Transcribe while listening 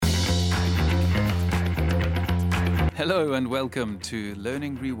Hello and welcome to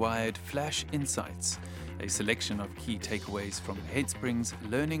Learning Rewired Flash Insights, a selection of key takeaways from Headspring's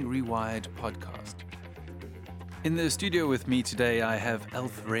Learning Rewired podcast. In the studio with me today, I have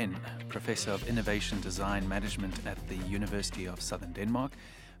Alf Ren, Professor of Innovation Design Management at the University of Southern Denmark,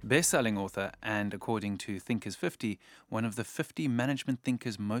 best-selling author, and according to Thinkers 50, one of the 50 management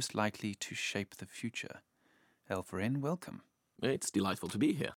thinkers most likely to shape the future. Alf Ren, welcome. It's delightful to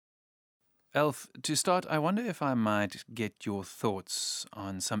be here. Alf, to start, I wonder if I might get your thoughts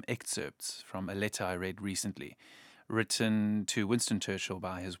on some excerpts from a letter I read recently, written to Winston Churchill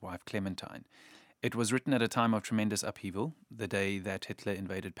by his wife Clementine. It was written at a time of tremendous upheaval, the day that Hitler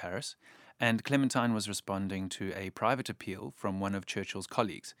invaded Paris, and Clementine was responding to a private appeal from one of Churchill's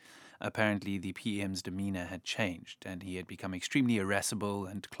colleagues. Apparently, the PM's demeanour had changed, and he had become extremely irascible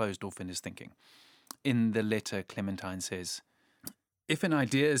and closed off in his thinking. In the letter, Clementine says, "If an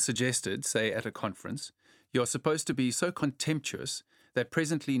idea is suggested, say at a conference, you're supposed to be so contemptuous that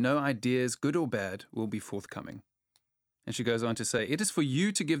presently no ideas, good or bad, will be forthcoming." And she goes on to say, "It is for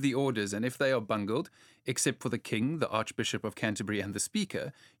you to give the orders, and if they are bungled, except for the king, the Archbishop of Canterbury, and the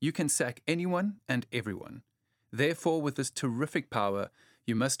speaker, you can sack anyone and everyone. Therefore, with this terrific power,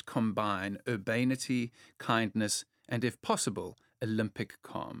 you must combine urbanity, kindness, and if possible, Olympic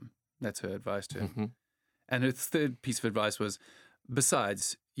calm." That's her advice to him. Mm-hmm. And her third piece of advice was,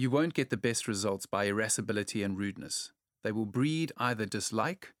 "Besides, you won't get the best results by irascibility and rudeness. They will breed either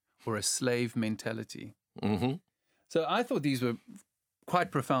dislike or a slave mentality." Mm-hmm. So I thought these were quite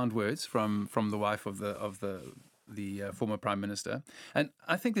profound words from the wife of the former prime minister, and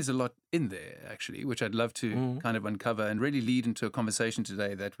I think there's a lot in there actually, which I'd love to kind of uncover and really lead into a conversation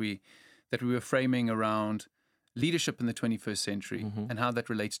today that we were framing around leadership in the 21st century and how that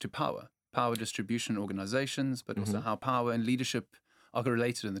relates to power distribution organizations, but also how power and leadership are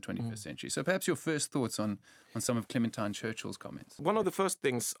related in the 21st century. So perhaps your first thoughts on some of Clementine Churchill's comments. One of the first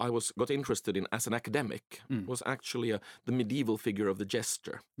things I got interested in as an academic was actually the medieval figure of the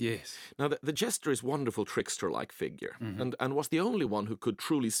jester. Yes. Now, the jester is a wonderful trickster-like figure and was the only one who could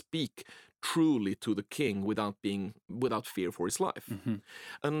truly speak truly to the king without fear for his life.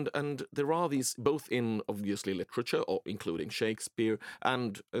 And there are these both in obviously literature, or including Shakespeare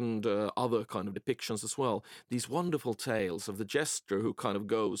and other kind of depictions as well, these wonderful tales of the jester who kind of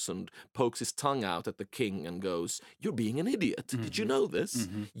goes and pokes his tongue out at the king and goes, "You're being an idiot. Did you know this?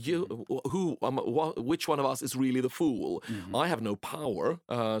 Which one of us is really the fool? I have no power,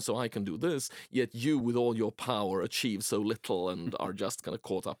 so I can do this, yet you with all your power achieve so little and are just kind of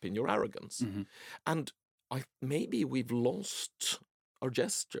caught up in your arrogance." And maybe we've lost our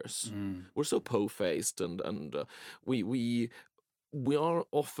gestures. We're so po-faced, and we are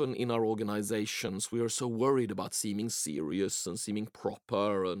often in our organizations, we are so worried about seeming serious and seeming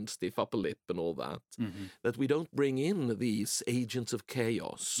proper and stiff upper lip and all that, that we don't bring in these agents of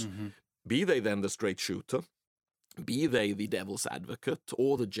chaos. Be they then the straight shooter, be they the devil's advocate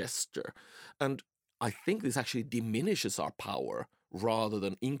or the jester. And I think this actually diminishes our power rather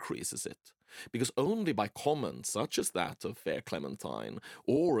than increases it. Because only by comments such as that of Fair Clementine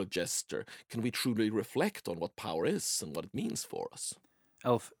or a jester can we truly reflect on what power is and what it means for us.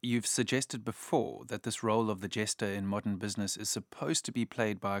 Alf, you've suggested before that this role of the jester in modern business is supposed to be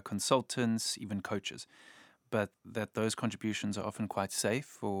played by consultants, even coaches, but that those contributions are often quite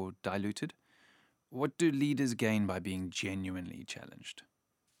safe or diluted. What do leaders gain by being genuinely challenged?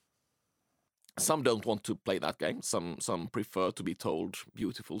 Some don't want to play that game. Some prefer to be told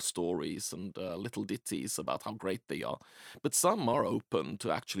beautiful stories and little ditties about how great they are. But some are open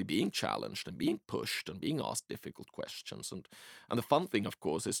to actually being challenged and being pushed and being asked difficult questions. And the fun thing, of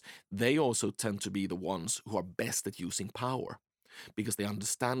course, is they also tend to be the ones who are best at using power, because they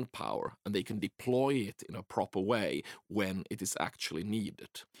understand power and they can deploy it in a proper way when it is actually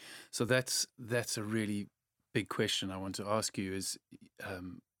needed. So that's a really big question I want to ask you is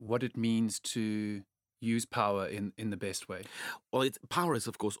what it means to use power in the best way. Well, power is,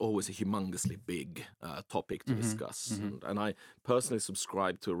 of course, always a humongously big topic to discuss. And I personally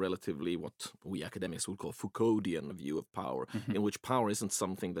subscribe to a relatively what we academics would call Foucauldian view of power, in which power isn't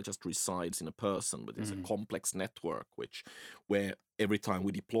something that just resides in a person, but it's a complex network where every time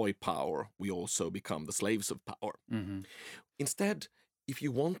we deploy power, we also become the slaves of power. Instead, if you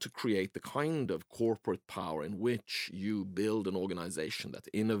want to create the kind of corporate power in which you build an organization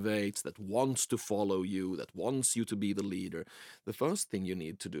that innovates, that wants to follow you, that wants you to be the leader, the first thing you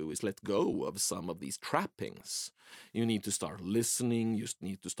need to do is let go of some of these trappings. You need to start listening. You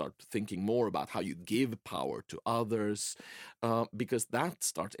need to start thinking more about how you give power to others, because that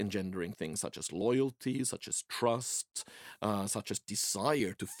starts engendering things such as loyalty, such as trust, such as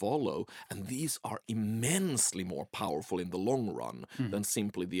desire to follow. And these are immensely more powerful in the long run than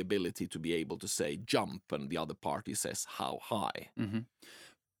simply the ability to be able to say jump and the other party says how high.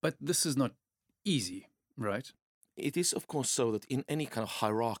 But this is not easy, right? It is, of course, so that in any kind of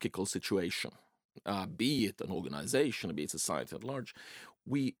hierarchical situation, be it an organization, be it society at large,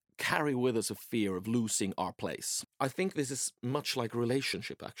 we carry with us a fear of losing our place. I think this is much like a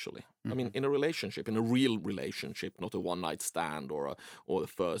relationship, actually. I mean, in a relationship, in a real relationship, not a one-night stand or the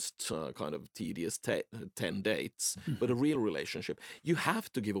first kind of tedious 10 dates, but a real relationship, you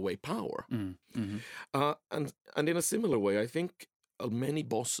have to give away power. And in a similar way, I think many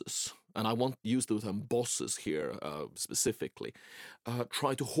bosses, and I want to use the term bosses here specifically,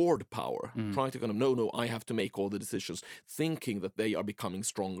 try to hoard power, try to kind of, no, I have to make all the decisions, thinking that they are becoming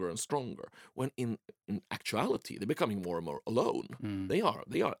stronger and stronger, when in actuality, they're becoming more and more alone. They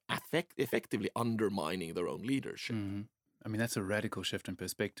are effectively undermining their own leadership. I mean, that's a radical shift in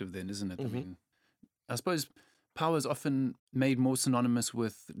perspective then, isn't it? I mean, I suppose power is often made more synonymous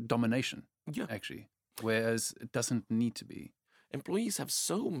with domination, actually, whereas it doesn't need to be. Employees have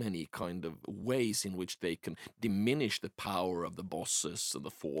so many kind of ways in which they can diminish the power of the bosses and the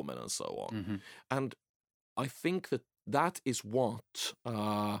foremen and so on. And I think that is what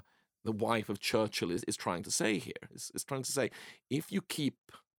the wife of Churchill is trying to say here. Is trying to say, if you keep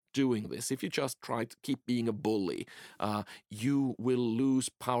doing this, if you just try to keep being a bully, you will lose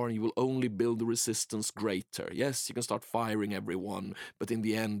power and you will only build the resistance greater. Yes, you can start firing everyone, but in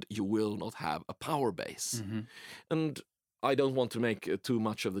the end, you will not have a power base. And I don't want to make too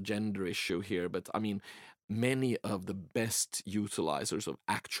much of the gender issue here, but I mean, many of the best utilizers of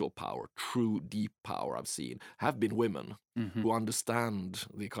actual power, true deep power I've seen, have been women who understand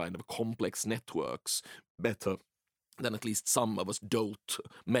the kind of complex networks better than at least some of us dote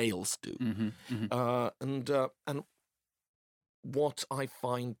males do. And what I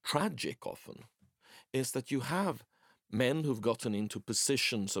find tragic often is that you have men who've gotten into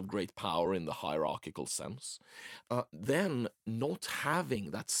positions of great power in the hierarchical sense, then not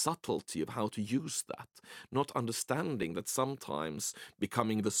having that subtlety of how to use that, not understanding that sometimes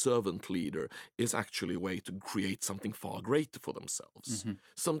becoming the servant leader is actually a way to create something far greater for themselves.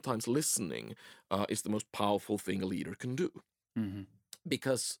 Sometimes listening is the most powerful thing a leader can do.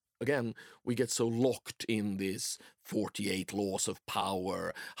 Because again, we get so locked in these 48 laws of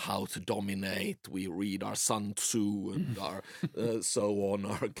power, how to dominate. We read our Sun Tzu and our so on,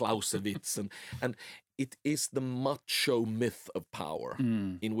 our Clausewitz, and it is the macho myth of power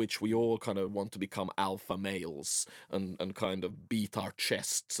in which we all kind of want to become alpha males and kind of beat our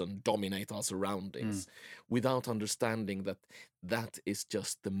chests and dominate our surroundings without understanding that that is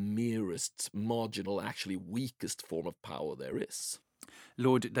just the merest, marginal, actually weakest form of power there is.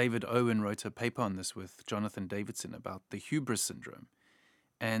 Lord David Owen wrote a paper on this with Jonathan Davidson about the hubris syndrome.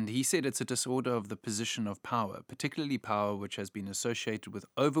 And he said it's a disorder of the position of power, particularly power which has been associated with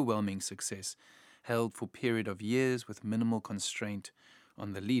overwhelming success, held for a period of years with minimal constraint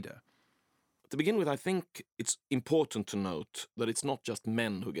on the leader. To begin with, I think it's important to note that it's not just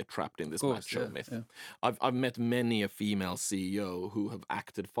men who get trapped in this macho myth. Yeah. I've met many a female CEO who have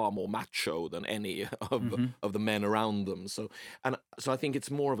acted far more macho than any of the men around them. So I think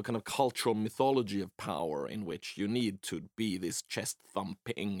it's more of a kind of cultural mythology of power in which you need to be this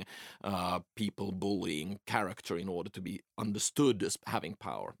chest-thumping, people-bullying character in order to be understood as having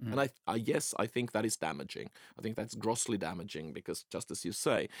power. And I think that is damaging. I think that's grossly damaging because, just as you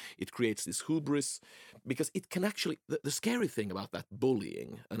say, it creates this hubris, because it can actually, the scary thing about that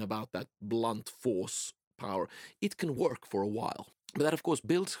bullying and about that blunt force power, it can work for a while. But that, of course,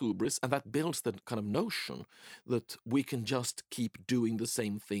 builds hubris, and that builds the kind of notion that we can just keep doing the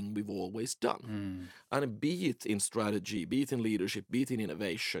same thing we've always done. And be it in strategy, be it in leadership, be it in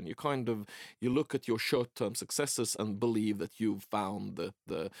innovation, you look at your short-term successes and believe that you've found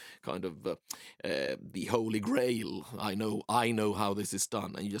the kind of the holy grail. I know how this is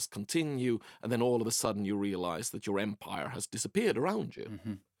done, and you just continue, and then all of a sudden you realize that your empire has disappeared around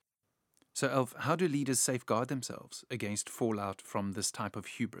you. So, Elf, how do leaders safeguard themselves against fallout from this type of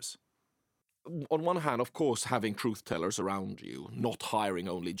hubris? On one hand, of course, having truth tellers around you, not hiring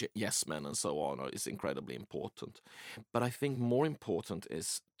only yes men and so on, is incredibly important. But I think more important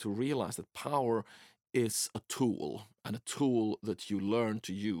is to realize that power is a tool, and a tool that you learn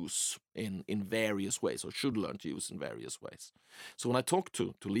to use in various ways, or should learn to use in various ways. So when I talk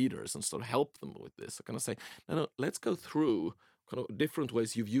to leaders and sort of help them with this, I kind of say, no, let's go through kind of different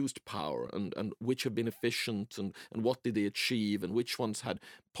ways you've used power, and which have been efficient, and what did they achieve, and which ones had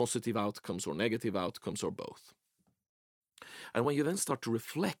positive outcomes or negative outcomes or both. And when you then start to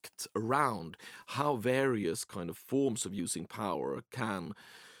reflect around how various kind of forms of using power can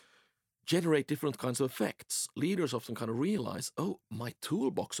generate different kinds of effects, leaders often kind of realize, oh, my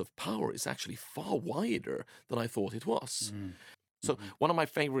toolbox of power is actually far wider than I thought it was. So one of my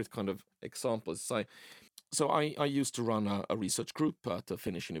favorite kind of examples is I used to run a research group at a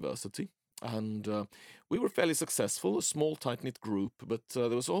Finnish university, and we were fairly successful, a small, tight-knit group, but there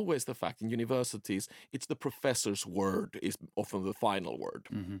was always the fact in universities, it's the professor's word is often the final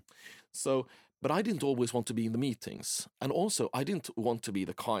word. So, but I didn't always want to be in the meetings, and also I didn't want to be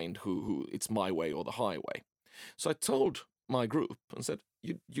the kind who it's my way or the highway. So I told my group and said,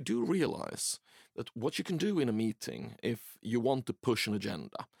 you do realize that what you can do in a meeting, if you want to push an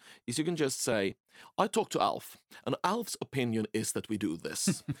agenda, is you can just say, I talked to Alf, and Alf's opinion is that we do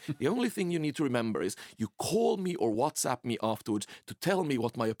this. The only thing you need to remember is you call me or WhatsApp me afterwards to tell me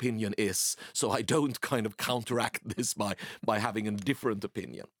what my opinion is, so I don't kind of counteract this by having a different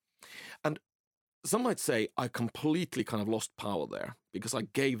opinion. And some might say I completely kind of lost power there because I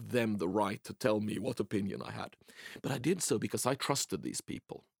gave them the right to tell me what opinion I had. But I did so because I trusted these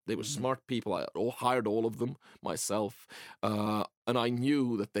people. They were smart people. I hired all of them myself. And I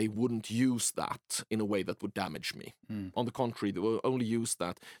knew that they wouldn't use that in a way that would damage me. On the contrary, they will only use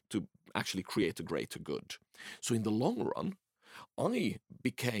that to actually create a greater good. So in the long run, I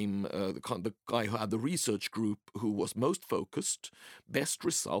became the guy who had the research group who was most focused, best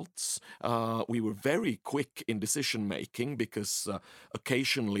results. We were very quick in decision making because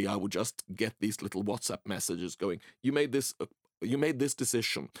occasionally I would just get these little WhatsApp messages going, you made this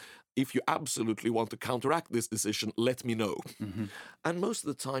decision. If you absolutely want to counteract this decision, let me know. And most of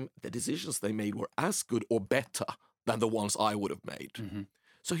the time, the decisions they made were as good or better than the ones I would have made.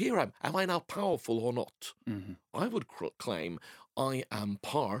 So here I am. Am I now powerful or not? I would claim I am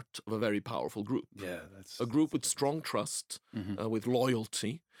part of a very powerful group. A group with strong trust, with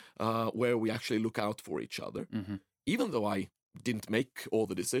loyalty, where we actually look out for each other. Even though I didn't make all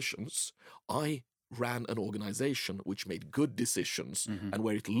the decisions, I ran an organization which made good decisions and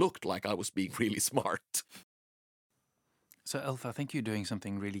where it looked like I was being really smart. So, Alf, I think you're doing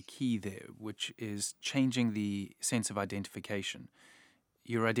something really key there, which is changing the sense of identification.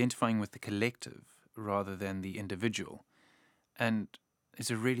 You're identifying with the collective rather than the individual. And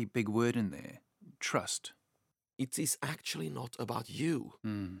there's a really big word in there, trust. It is actually not about you.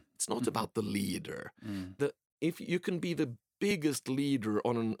 It's not about the leader. If you can be the biggest leader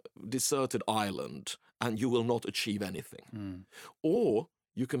on a deserted island and you will not achieve anything. Or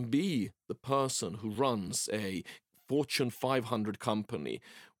you can be the person who runs a Fortune 500 company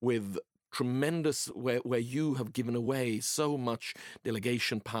with tremendous, where you have given away so much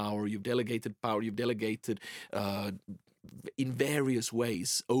delegation power, you've delegated in various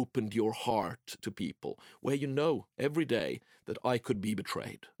ways, opened your heart to people, where you know every day that I could be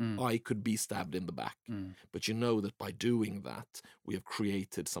betrayed, I could be stabbed in the back, but you know that by doing that, we have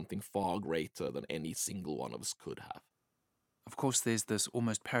created something far greater than any single one of us could have. Of course, there's this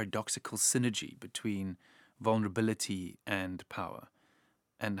almost paradoxical synergy between vulnerability and power,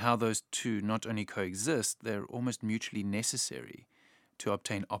 and how those two not only coexist, they're almost mutually necessary to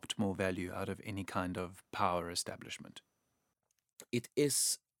obtain optimal value out of any kind of power establishment. It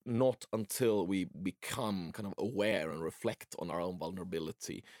is not until we become kind of aware and reflect on our own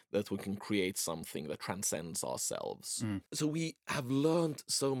vulnerability that we can create something that transcends ourselves. So we have learned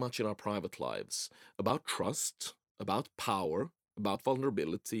so much in our private lives about trust, about power, about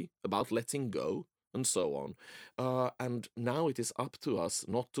vulnerability, about letting go, and so on. And now it is up to us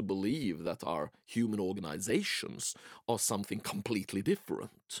not to believe that our human organizations are something completely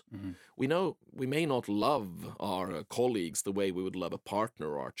different. We know we may not love our colleagues the way we would love a partner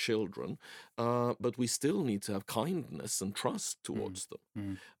or our children, but we still need to have kindness and trust towards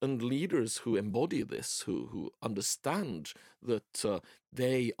them. And leaders who embody this, who understand that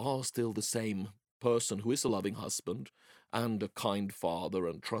they are still the same person who is a loving husband and a kind father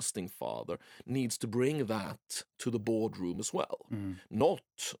and trusting father, needs to bring that to the boardroom as well. Not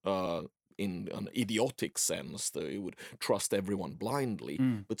in an idiotic sense that you would trust everyone blindly,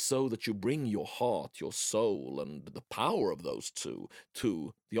 but so that you bring your heart, your soul, and the power of those two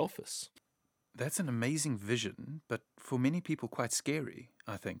to the office. That's an amazing vision, but for many people quite scary,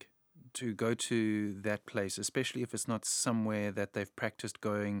 I think, to go to that place, especially if it's not somewhere that they've practiced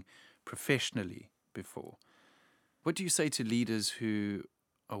going professionally before. What do you say to leaders who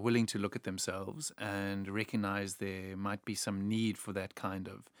are willing to look at themselves and recognize there might be some need for that kind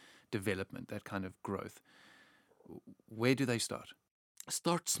of development, that kind of growth? Where do they start?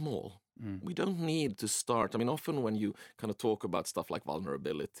 Start small. We don't need to start. I mean, often when you kind of talk about stuff like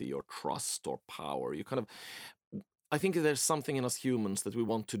vulnerability or trust or power, I think there's something in us humans that we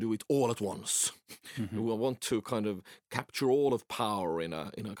want to do it all at once. We want to kind of capture all of power in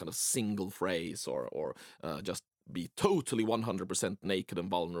a kind of single phrase, or just be totally 100% naked and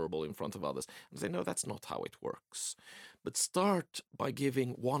vulnerable in front of others. And say, no, that's not how it works. But start by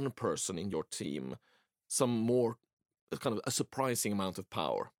giving one person in your team some more, kind of a surprising amount of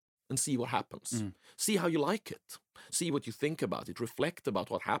power, and see what happens. See how you like it. See what you think about it. Reflect about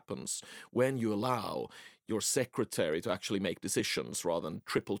what happens when you allow your secretary to actually make decisions rather than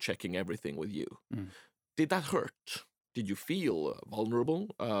triple checking everything with you. Did that hurt? Did you feel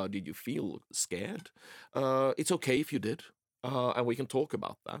vulnerable? Did you feel scared? It's okay if you did. And we can talk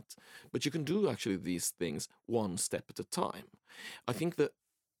about that. But you can do actually these things one step at a time. I think that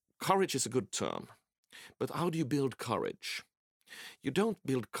courage is a good term. But how do you build courage? You don't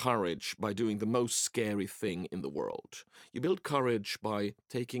build courage by doing the most scary thing in the world. You build courage by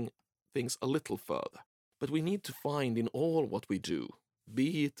taking things a little further. But we need to find in all what we do,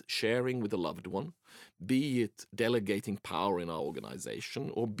 be it sharing with a loved one, be it delegating power in our organization,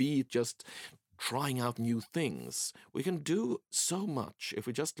 or be it just trying out new things. We can do so much if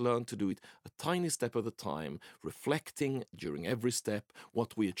we just learn to do it a tiny step at a time, reflecting during every step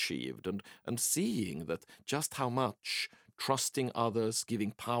what we achieved, and seeing that just how much trusting others,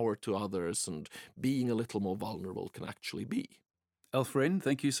 giving power to others, and being a little more vulnerable can actually be. Alf Renn,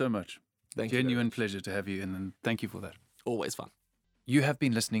 thank you so much. Thank you. Genuine pleasure to have you in, and thank you for that. Always fun. You have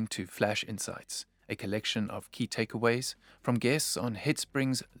been listening to Flash Insights, a collection of key takeaways from guests on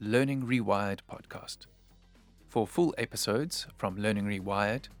Headspring's Learning Rewired podcast. For full episodes from Learning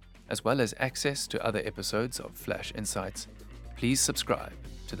Rewired, as well as access to other episodes of Flash Insights, please subscribe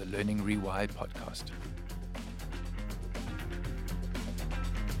to the Learning Rewired podcast.